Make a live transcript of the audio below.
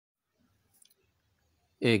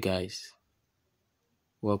Hey guys,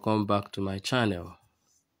 welcome back to my channel,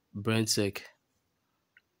 BrainTech.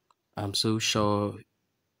 I'm so sure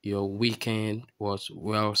your weekend was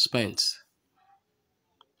well spent.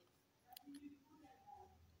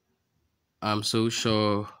 I'm so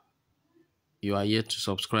sure you are yet to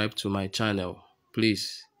subscribe to my channel.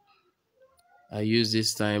 Please, I use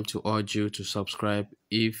this time to urge you to subscribe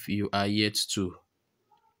if you are yet to.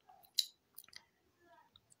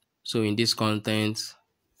 So in this content,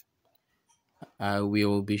 I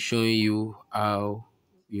will be showing you how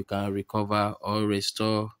you can recover or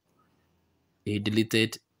restore a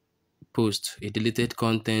deleted post, a deleted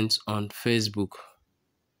content on Facebook.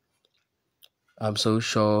 I'm so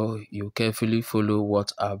sure you carefully follow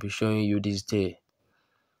what I'll be showing you this day.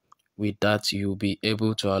 With that, you'll be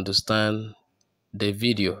able to understand the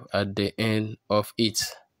video at the end of it.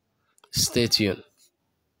 Stay tuned.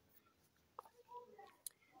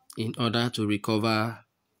 In order to recover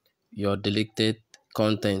your deleted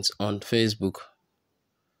content on Facebook,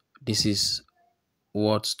 this is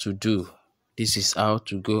what to do. This is how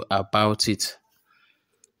to go about it.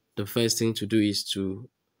 The first thing to do is to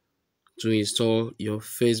install your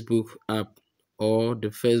Facebook app or the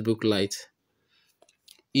Facebook Lite.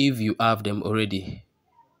 If you have them already,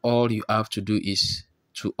 all you have to do is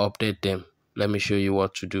to update them. Let me show you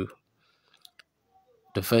what to do.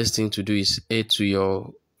 The first thing to do is head to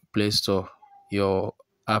your Play Store, your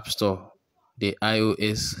App Store, the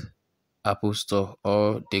iOS Apple Store,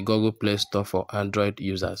 or the Google Play Store for Android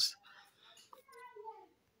users,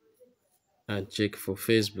 and check for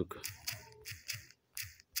Facebook.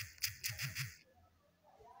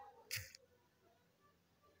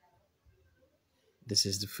 This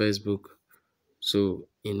is the Facebook. So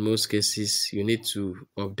in most cases, you need to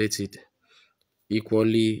update it.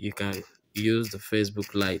 Equally, you can use the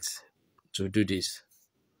Facebook Lite to do this.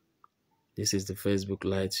 This is the Facebook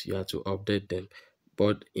Lite. You have to update them.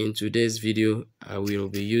 But in today's video, I will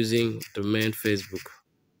be using the main Facebook.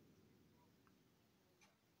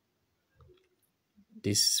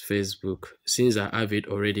 This Facebook, since I have it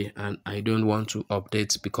already and I don't want to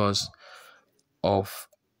update because of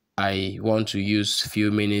I want to use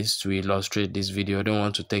few minutes to illustrate this video. I don't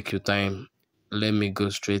want to take your time. Let me go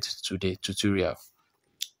straight to the tutorial.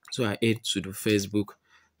 So I head to the Facebook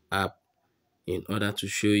app. In order to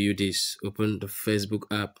show you this, open the Facebook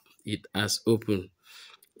app. It has opened.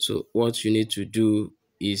 So what you need to do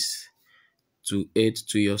is to head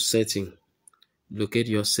to your setting. Locate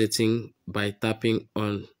your setting by tapping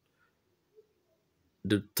on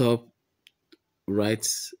the top right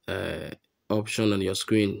option on your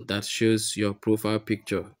screen that shows your profile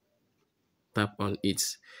picture. Tap on it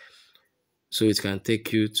so it can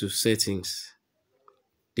take you to settings.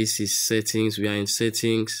 This is settings. We are in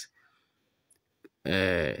settings.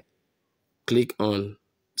 Click on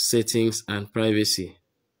settings and privacy.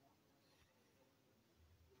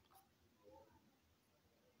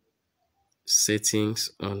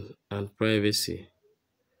 Settings and privacy.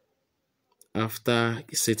 After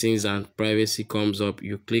settings and privacy comes up,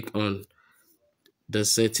 you click on the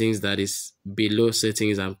settings that is below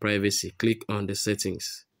settings and privacy. Click on the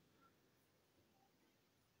settings.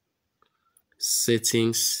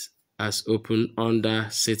 Settings has opened under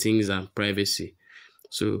settings and privacy.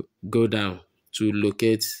 So go down to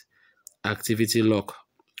locate activity lock.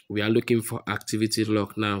 We are looking for activity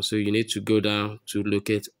lock now. So you need to go down to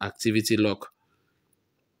locate activity lock.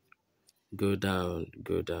 Go down,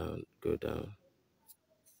 go down, go down.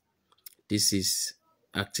 This is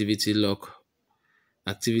activity lock.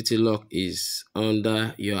 Activity lock is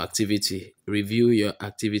under your activity. Review your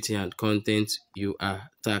activity and content you are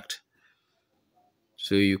tagged.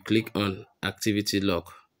 So you click on activity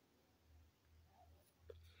lock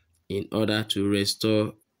in order to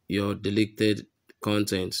restore your deleted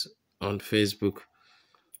content on Facebook.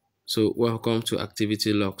 So welcome to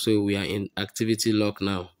activity lock. So we are in activity lock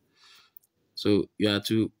now. So you have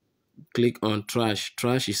to click on trash.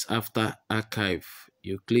 Trash is after archive.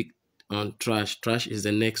 You click on trash. Trash is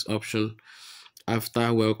the next option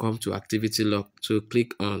after welcome to activity lock. So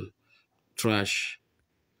click on trash.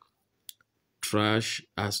 Trash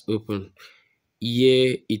has opened.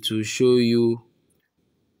 Here it will show you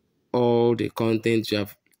all the content you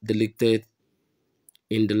have deleted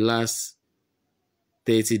in the last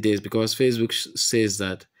 30 days, because Facebook says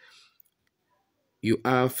that you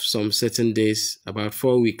have some certain days, about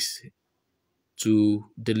 4 weeks, to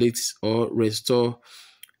delete or restore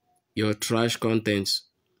your trash contents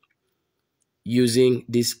using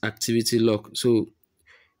this activity lock. So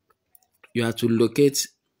you have to locate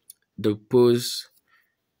the post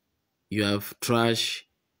you have trash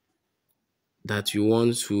that you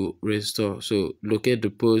want to restore. So locate the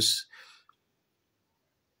post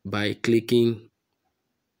by clicking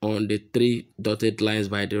on the three dotted lines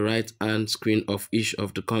by the right hand screen of each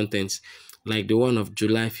of the contents. Like the one of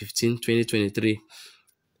July 15, 2023.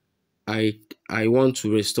 I want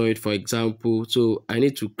to restore it, for example. So I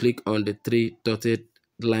need to click on the three dotted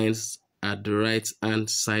lines at the right hand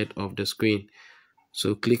side of the screen.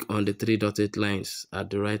 So click on the three dotted lines at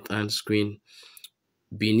the right hand screen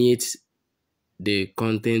beneath the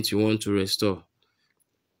content you want to restore.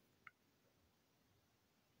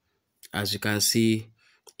 As you can see,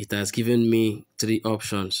 it has given me three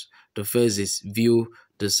options. The first is view,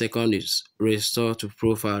 the second is restore to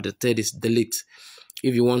profile, the third is delete.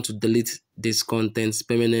 If you want to delete this content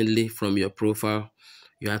permanently from your profile,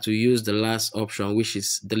 you have to use the last option, which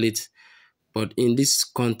is delete. But in this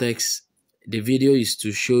context, the video is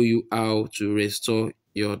to show you how to restore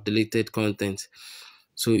your deleted content.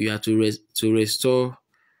 So you have to restore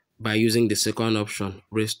by using the second option,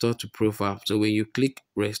 restore to profile. So when you click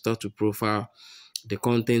restore to profile, the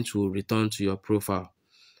content will return to your profile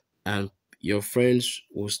and your friends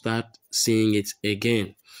will start seeing it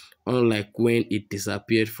again, unlike when it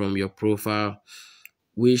disappeared from your profile,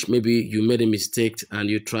 which maybe you made a mistake and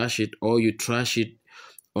you trash it, or you trash it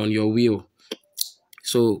on your wheel.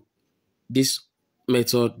 So this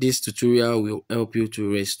method, this tutorial will help you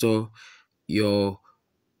to restore your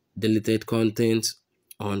deleted content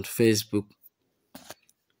on Facebook.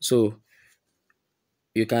 So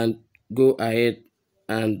you can go ahead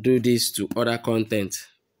and do this to other content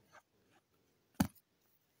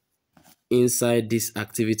inside this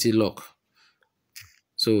activity log.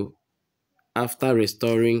 So after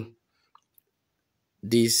restoring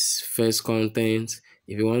this first content,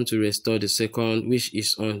 if you want to restore the second, which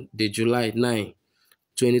is on the July 9,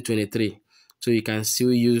 2023, so you can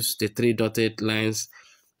still use the three dotted lines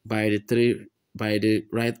by the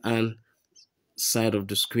right hand side of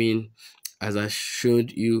the screen as I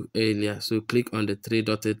showed you earlier. So click on the three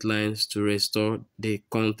dotted lines to restore the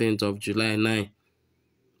content of July 9.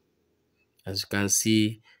 As you can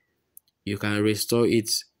see, you can restore it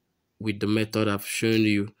with the method I've shown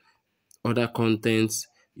you. Other contents,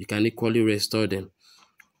 you can equally restore them.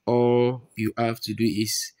 All you have to do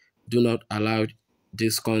is do not allow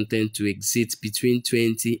this content to exist between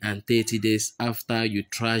 20 and 30 days after you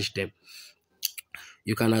trash them.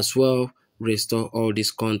 You can as well restore all this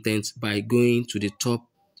content by going to the top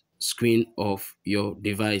screen of your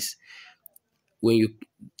device. When you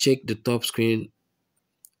check the top screen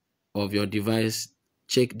of your device,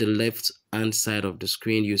 check the left hand side of the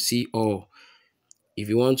screen, you see all. If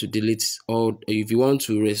you want to delete all, if you want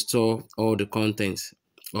to restore all the contents,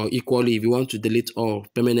 or equally if you want to delete all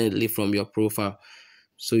permanently from your profile,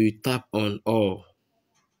 so you tap on all.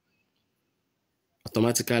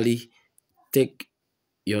 Automatically take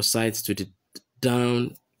your site to the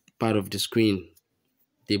down part of the screen,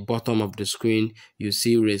 the bottom of the screen. You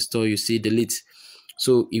see restore, you see delete.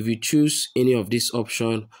 So if you choose any of this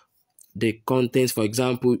option, the contents, for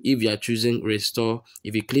example, if you are choosing restore,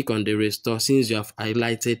 if you click on the restore, since you have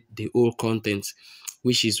highlighted the old content,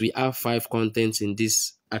 which is we have 5 contents in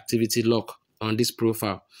this activity log on this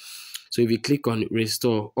profile. So if you click on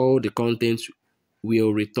restore, all the contents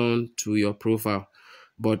will return to your profile.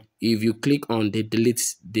 But if you click on the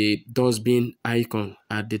delete, the dustbin icon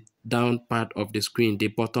at the down part of the screen, the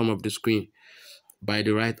bottom of the screen by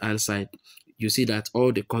the right hand side, you see that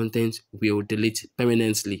all the content will delete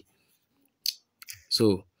permanently.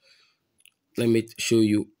 So let me show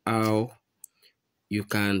you how you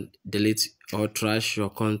can delete or trash your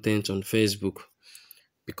content on Facebook.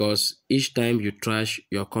 Because each time you trash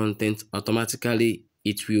your content, automatically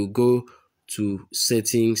it will go to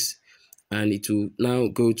settings and it will now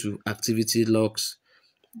go to activity logs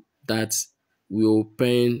that will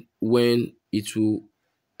open when it will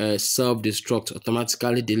self-destruct,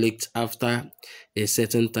 automatically delete after a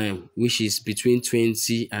certain time, which is between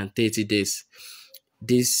 20 and 30 days.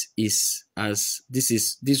 This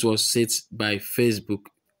was set by Facebook.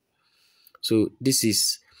 So this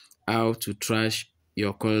is how to trash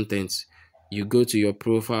your content. You go to your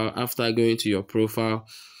profile. After going to your profile,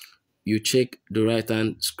 you check the right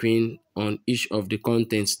hand screen on each of the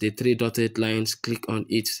contents, the 3 dotted lines, click on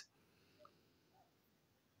it.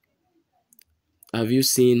 Have you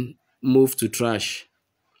seen move to trash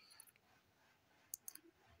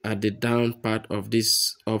at the down part of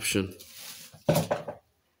this option?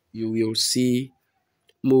 You will see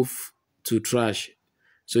move to trash.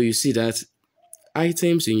 So you see that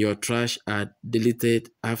items in your trash are deleted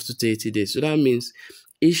after 30 days. So that means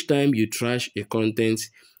each time you trash a content,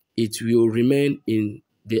 it will remain in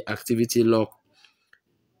the activity log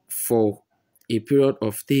for a period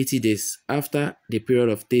of 30 days. After the period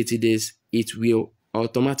of 30 days, it will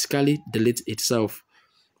automatically delete itself.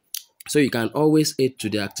 So you can always add to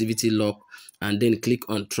the activity log and then click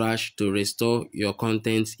on trash to restore your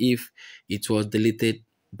content if it was deleted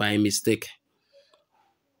by mistake.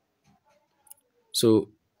 So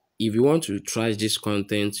if you want to trash this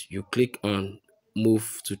content, you click on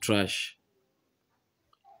move to trash.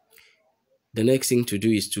 The next thing to do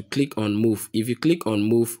is to click on move. If you click on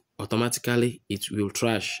move, automatically it will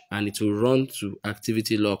trash and it will run to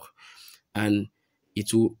activity log, and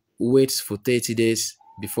it will wait for 30 days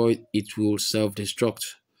before it will self-destruct.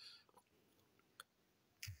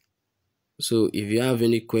 So if you have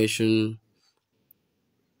any question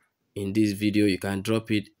in this video, you can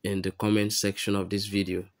drop it in the comment section of this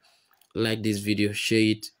video. Like this video, share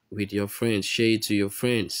it with your friends, share it to your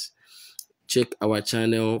friends. Check our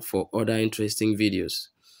channel for other interesting videos.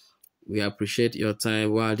 We appreciate your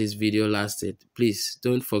time while this video lasted. Please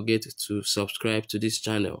don't forget to subscribe to this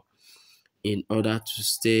channel in order to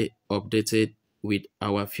stay updated with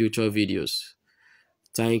our future videos.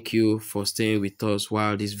 Thank you for staying with us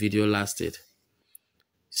while this video lasted.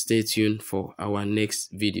 Stay tuned for our next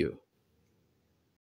video.